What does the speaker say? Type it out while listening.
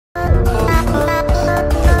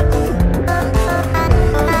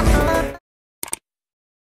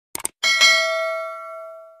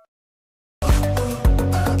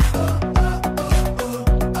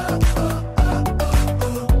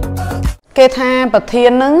គេថាប្រធា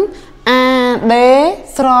ននឹង AD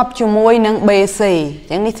ស្របជាមួយនឹង BC អញ្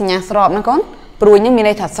ចឹងនេះសញ្ញាស្របណាកូនព្រួយនឹងមាន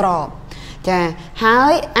ន័យថាស្របចាហើ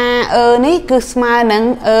យ AE នេះគឺស្មើនឹង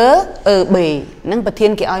EB នឹងប្រធា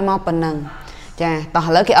នគេឲ្យមកប៉ុណ្ណឹងចាតោះ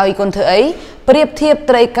ឥឡូវគេឲ្យកូនធ្វើអីប្រៀបធៀប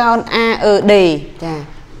ត្រីកោណ AED ចា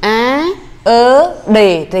AED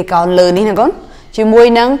ត្រីកោណលើនេះណាកូនជាមួយ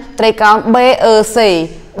នឹងត្រីកោណ BEC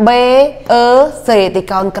ត្រី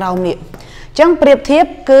កោណក្រោមនេះអញ្ចឹងប្រៀបធៀប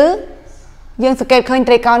គឺយើងសង្កេតឃើញ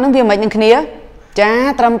ត្រីកោណនឹងវាមិននឹងគ្នាចា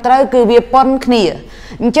ត្រឹមត្រូវគឺវាប៉ុនគ្នា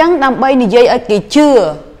អញ្ចឹងដើម្បីនិយាយឲ្យគេជឿ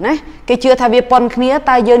ណាគេជឿថាវាប៉ុនគ្នា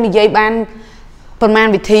តើយើងនិយាយបានប្រមាណ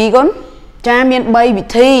វិធីកូនចាមាន3វិ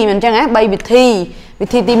ធីមិនអញ្ចឹងហ៎3វិធីវិ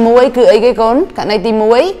ធីទី1គឺអីគេកូនករណីទី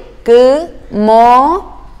1គឺម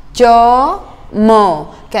ចម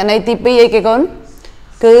ករណីទី2អីគេកូន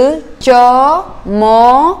គឺចម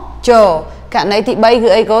ចករណីទី3គឺ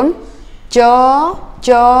អីកូនច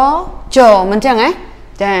មិនអញ្ចឹងហ៎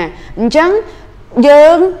ចាអញ្ចឹងយើ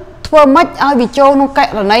ងធ្វើម៉េចឲ្យវាចូលក្នុងក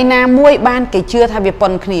រណីណាមួយបានគេជឿថាវាប៉ុ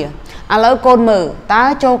នគ្នាឥឡូវកូនមើលតើ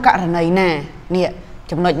ចូលករណីណានេះ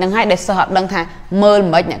ចំណុចហ្នឹងហើយដែលសិស្សអត់ដឹងថាមើល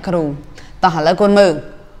មិនអ្នកគ្រូតោះឥឡូវកូនមើល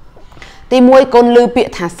ទី1កូនឮពាក្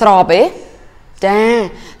យថាស្របទេចា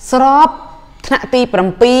ស្របថ្នាក់ទី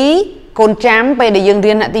7កូនចាំពេលដែលយើង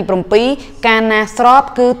រៀនថ្នាក់ទី7កាលណាស្រប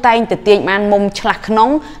គឺតែងតែទាញបានមុំឆ្លាស់ក្នុង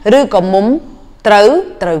ឬក៏មុំត្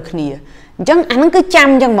រូវគ្នាអញ្ចឹងអាហ្នឹងគឺចាំ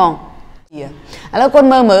អញ្ចឹងហ្មងឥឡូវកូន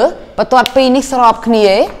មើលបន្ទាត់ពីនេះស្របគ្នា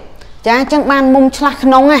ឯងចាអញ្ចឹងបានមុំឆ្លាស់ក្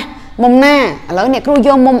នុងណាមុំណាឥឡូវអ្នកគ្រូយ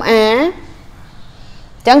កមុំ A អ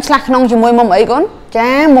ញ្ចឹងឆ្លាស់ក្នុងជាមួយមុំអីកូនចា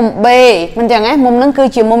មុំ B មិនអញ្ចឹងហ៎មុំហ្នឹងគឺ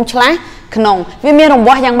ជាមុំឆ្លាស់ក្នុងវាមានរង្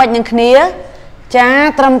វាស់យ៉ាងម៉េចនឹងគ្នាចា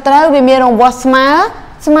ត្រឹមត្រូវវាមានរង្វាស់ស្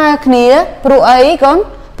មើគ្នាព្រោះអីកូន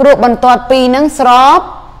ព្រោះបន្ទាត់ពីហ្នឹងស្រប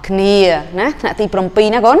គ្នាណាថ្នាក់ទី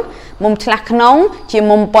7ណាកូនមុំឆ្លាស់ក្នុងជា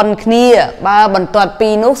មុំប៉ុនគ្នាបើបន្ទាត់ពី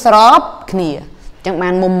នោះស្របគ្នាអញ្ចឹងបា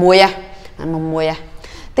នមុំមួយបានមុំមួយ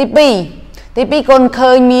ទី2កូន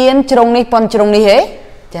ឃើញមានជ្រុងនេះប៉ុនជ្រុងនេះហេ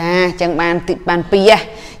ចាអញ្ចឹងបាន2អ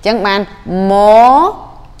ញ្ចឹងបានម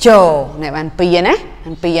ចណែបាន2ណា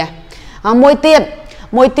បាន2មួ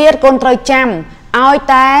យទៀតកូនត្រូវចាំឲ្យ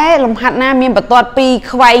តែលំហាត់ណាមានបន្ទាត់ពី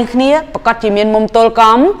ខ្វែងគ្នាប្រកាសជាមានមុំទល់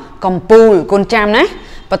កំពូលកូនចាំណា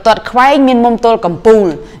បន្ទាត់ខ្វែងមានមុំទល់កំពូល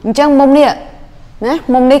អញ្ចឹងមុំនេះណា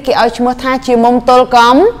មុំនេះគេឲ្យឈ្មោះថាជាមុំទល់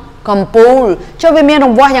កំពូលចុះវាមានរ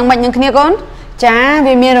ង្វាស់យ៉ាងម៉េចនឹងគ្នាកូនចា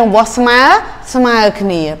វាមានរង្វាស់ស្មើគ្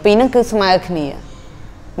នាពីរហ្នឹងគឺស្មើគ្នា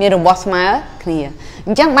មានរង្វាស់ស្មើគ្នាអ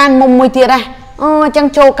ញ្ចឹងបានមុំមួយទៀតដែរអូអញ្ចឹង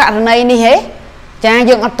ចូលករណីនេះហេចា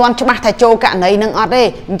យើងអត់ទាន់ច្បាស់ថាចូលករណីនឹងអត់ទេ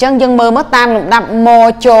អញ្ចឹងយើងមើលមកតាមលំដាប់ម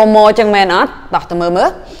ចមអញ្ចឹងមែនអត់ដោះទៅមើល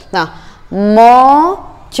ណ៎ម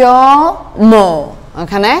ចម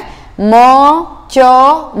ខាងណាមច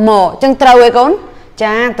មអញ្ចឹងត្រូវឯកូន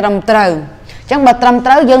ចាត្រឹមត្រូវអញ្ចឹងបើត្រឹម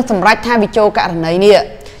ត្រូវយើងសម្រេចថាវាចូលករណីនេះ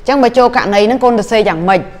អញ្ចឹងបើចូលករណីហ្នឹងកូនទៅសេយ៉ាង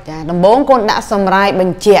ម៉េចចាដំបូងកូនដាក់សម្រាយប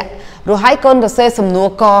ញ្ជាក់រួចហើយកូនទៅសេសំណួរ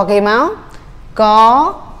កគេមកក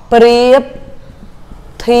ប្រៀប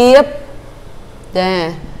ធៀបចា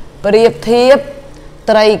ប្រៀបធៀប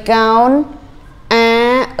ត្រីកោណ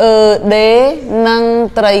AED និង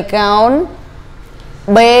ត្រីកោណ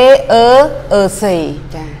BEC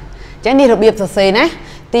ចាអញ្ចឹងនេះរបៀបសរសេរណា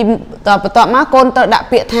ទីបន្ទាប់មកកូនត្រូវដាក់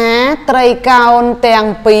ពាក្យថាត្រីកោណទាំង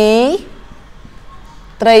ពីរ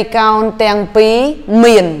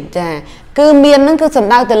មានចាគឺមានហ្នឹងគឺសំ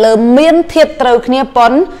ដៅទៅលើមានធៀបត្រូវគ្នាប៉ុ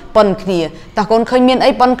នគ្នាតើកូនឃើញមាន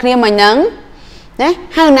អីប៉ុនគ្នាមិញហ្នឹងណា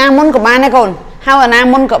ហើយអាណាមុនក៏បានដែរកូនហើយអាណា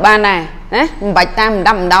មុនក៏បានដែរណាមិនបាច់តាមម្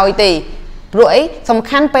ដាប់ម្ដោយទេព្រោះអីសំ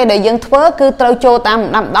ខាន់ពេលដែលយើងធ្វើគឺត្រូវចូលតាម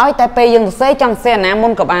ម្ដាប់ម្ដោយតែពេលយើងសរសេរចង់សរសេរអាណាមុ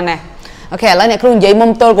នក៏បានដែរអូខេឥឡូវអ្នកគ្រូនិយាយ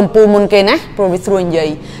មុំទល់កំពូលមុនគេណាព្រោះវាស្រួលនិយាយ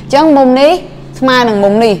អញ្ចឹងមុំនេះស្មើនឹង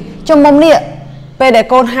មុំនេះចុះមុំនេះពេលដែល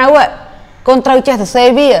កូនហៅកូនត្រូវចេះសរសេរ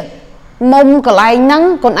វាមុំកន្លែងហ្នឹង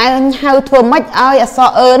កូនឯងហៅធ្វើម៉េចឲ្យអក្សរ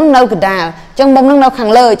អឺហ្នឹងនៅកណ្ដាលអញ្ចឹងមុំហ្នឹងនៅខាង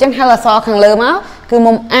លើអញ្ចឹងហៅអក្សរខាងលើមកគឺ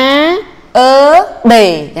មុំ A E D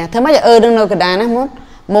ចាធ្វើម៉េចឲ្យអឺនឹងនៅកណ្ដាលណា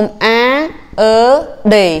មុំ A E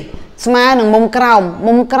D ស្មើនឹងមុំក្រោម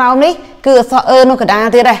នេះគឺអក្សរអឺនៅកណ្ដាល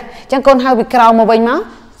ទៀតដែរអញ្ចឹងកូនហៅពីក្រោមមកវិញមក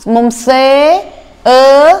មុំ C E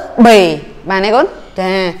B បានទេកូន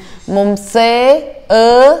ចាមុំ C E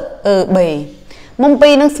B មុំពី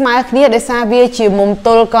រនឹងស្មើគ្នាដោយសារវាជាមុំទ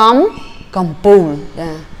ល់កំពូល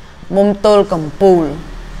ចាមុំទល់កំពូល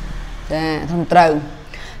ចាត្រឹមត្រូវ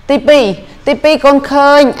ទី2កូន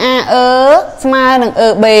ឃើញ AE ស្មើនឹង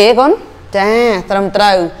EB ឯងកូនចាត្រឹមត្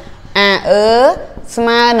រូវ AE ស្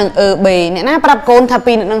មើនឹង EB អ្នកណាប្រាប់កូនថា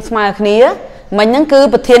ពីរនឹងស្មើគ្នាមិញហ្នឹងគឺ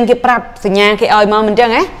ប្រធានគេប្រាប់សញ្ញាគេឲ្យមកមិនអញ្ចឹង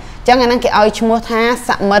ហ៎អញ្ចឹងអាហ្នឹងគេឲ្យឈ្មោះថា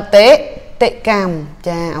សមិតិកម្ម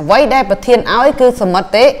ចាអ្វីដែលប្រធានឲ្យគឺសមិ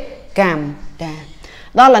តិ cam cha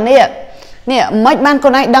đó là nè mấy ban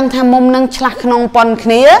con ấy đăng tham mông nâng chặt nông pon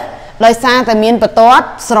khía lời xa tại miền bờ tót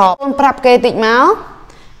sọp con prap kê tịnh máu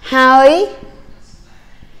hơi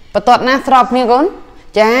bờ tót na sọp nè con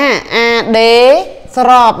cha a đế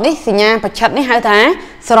sọp ní xì nha bật chặt ní hai thá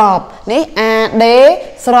sọp ní a đế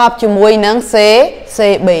sọp chùm mùi nâng c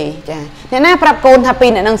b cha nè na prap con thà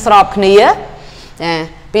pin nâng sọp khía cha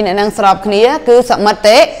pin nâng sọp khía cứ sợ mất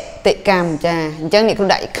tệ cam cha chẳng này con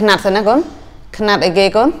đại khăn sao nè con khăn đại ghê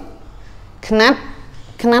con khăn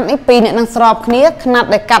ấy pin này năng sọp khía khăn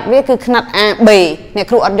đại cắt với cứ khăn a b này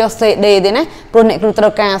kêu ăn cho c d thế này rồi này kêu trâu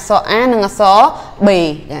ca so a năng so b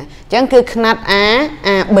chẳng cứ khăn a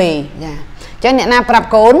b chẳng này na prap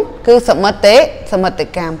cốn cứ sợ mất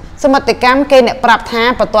tệ cam cái này prap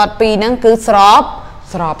tha bật toát pi năng cứ sọp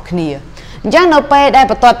khía chẳng nó pe đây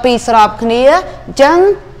bật toát pi sọp khía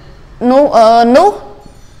chẳng nú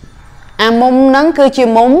mông nắng cứ chỉ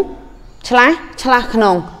mông chla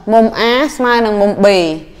khnon mông a smile nằng mông b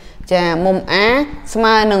cha mông a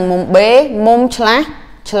smile nằng mông b mông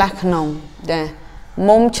chla khnon cha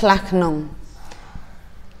mông chla khnon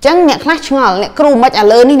chẳng nhạc khác ngờ nhạc kêu mạch à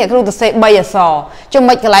lớn đi nhạc kêu từ xe bay à sò trong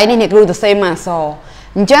mạch cái lấy đi nhạc kêu từ xe mà sò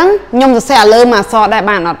chẳng nhung từ xe à lớn mà sò đại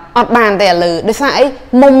bàn ọt bàn tại à lử để sao ấy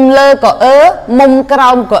mông lơ có mông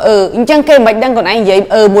còng có chẳng cây mạch đang còn anh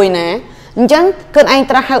vậy mùi ná chẳng cơn anh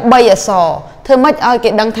tra hao bay ở sò thưa mất ơi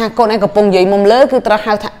cái đăng thang con anh có bông gì mông lỡ cứ tra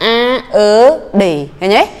hao thà a d nghe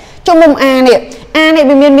nhé trong mông a này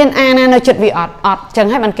bên miền a na nó chật vì ọt chẳng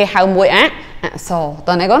hay bằng cái hao mùi sò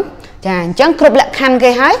toàn này con chà chẳng cướp lại khăn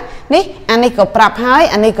cái hái ní anh ấy có prap hái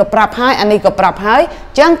anh ấy có prap hái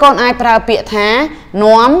chẳng con ai prap bịa thá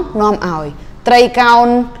nóm ỏi tây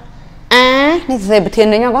cao a ní gì bật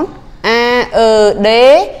thiên đấy nhau con a d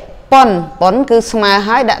pon cứ smile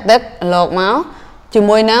hái đã tức lột máu chùm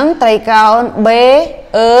môi nắng tây cao b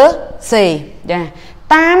c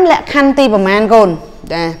tam lẹ khăn ti bầm man gồn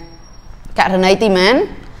cả lần này ti mán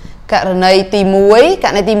cả lần này ti muối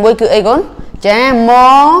cả này ti muối cứ ấy gồn cha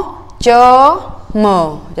mó cho mờ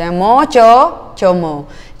cha mó cho mờ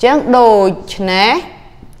chẳng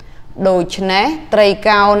đồ chné tây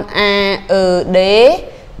cao a d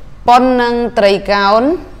pon nâng tây cao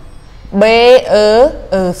b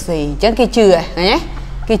c chẳng cái chừa nhé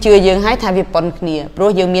cái chừa dương hái thay vì pon kia pro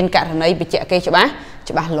dương miên cả thằng ấy bị chạy cây cho bá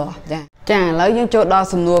lò chả lấy những chỗ đo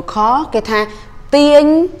sầm nùa khó cái tha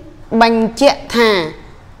tiên bánh chạy thà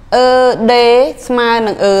d smile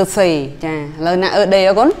nâng c chả lời nè d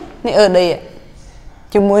ở con nè d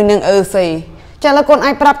chùm môi nâng c chả là con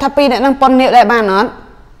ai prap thapi này nâng pon niệm đại bàn nó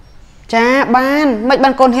chả ban mấy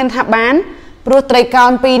ban con hiên tháp bán pro tây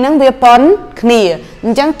cao pi nâng về pon khnia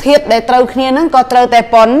chẳng thiệt để trâu khnia nâng có trâuแ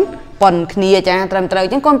ต่pon khnia cha trầm trâu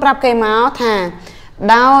chẳng con prap cây máu thà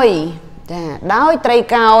đói tây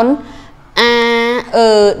cao a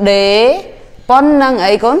d pon nâng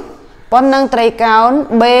ấy con pon nâng tây cao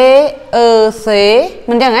b c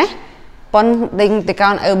mình chẳng ấy pon đinh tây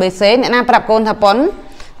cao b c nè na prap con thà pon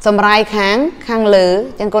sầm rai kháng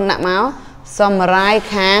lử chẳng con nặng máu sầm rai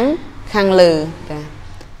kháng lử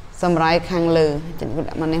sầm rai khang lử chẳng có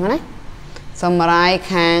đặt này mà sầm rai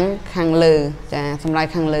khang lử cha sầm rai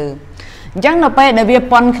khang lử chẳng nó pe để việc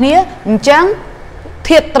pon khía chẳng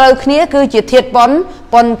thiệt trâu khía cứ chỉ thiệt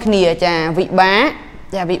pon khía cha vị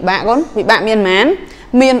bá con vị bá miền mán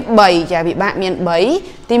miền bảy cha vị bá miền bảy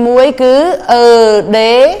thì muối cứ d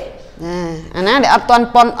anh để ọt toàn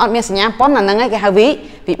pon ọt miền nhà pon là nâng cái hai vị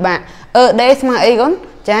bá d smile ấy con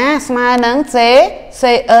cha smile nâng c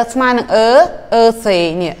smile nâng c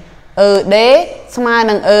nè d smile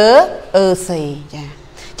nâng c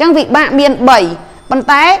chẳng vị bạn miền 7 bàn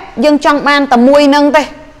tay dương trong ban tầm mùi nâng tay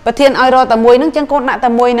và thiên ơi rồi tầm mùi nâng chẳng con đã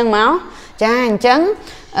tầm mùi nâng máu cha chẳng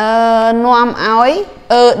noam áo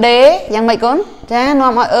d chẳng mấy con cha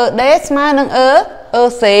noam áo d smile nâng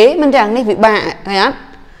c mình chẳng đi vị bạn thấy không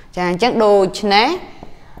cha chẳng đồ chné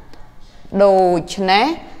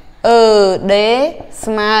d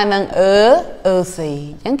smile nâng c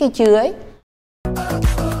chẳng cái chưa ấy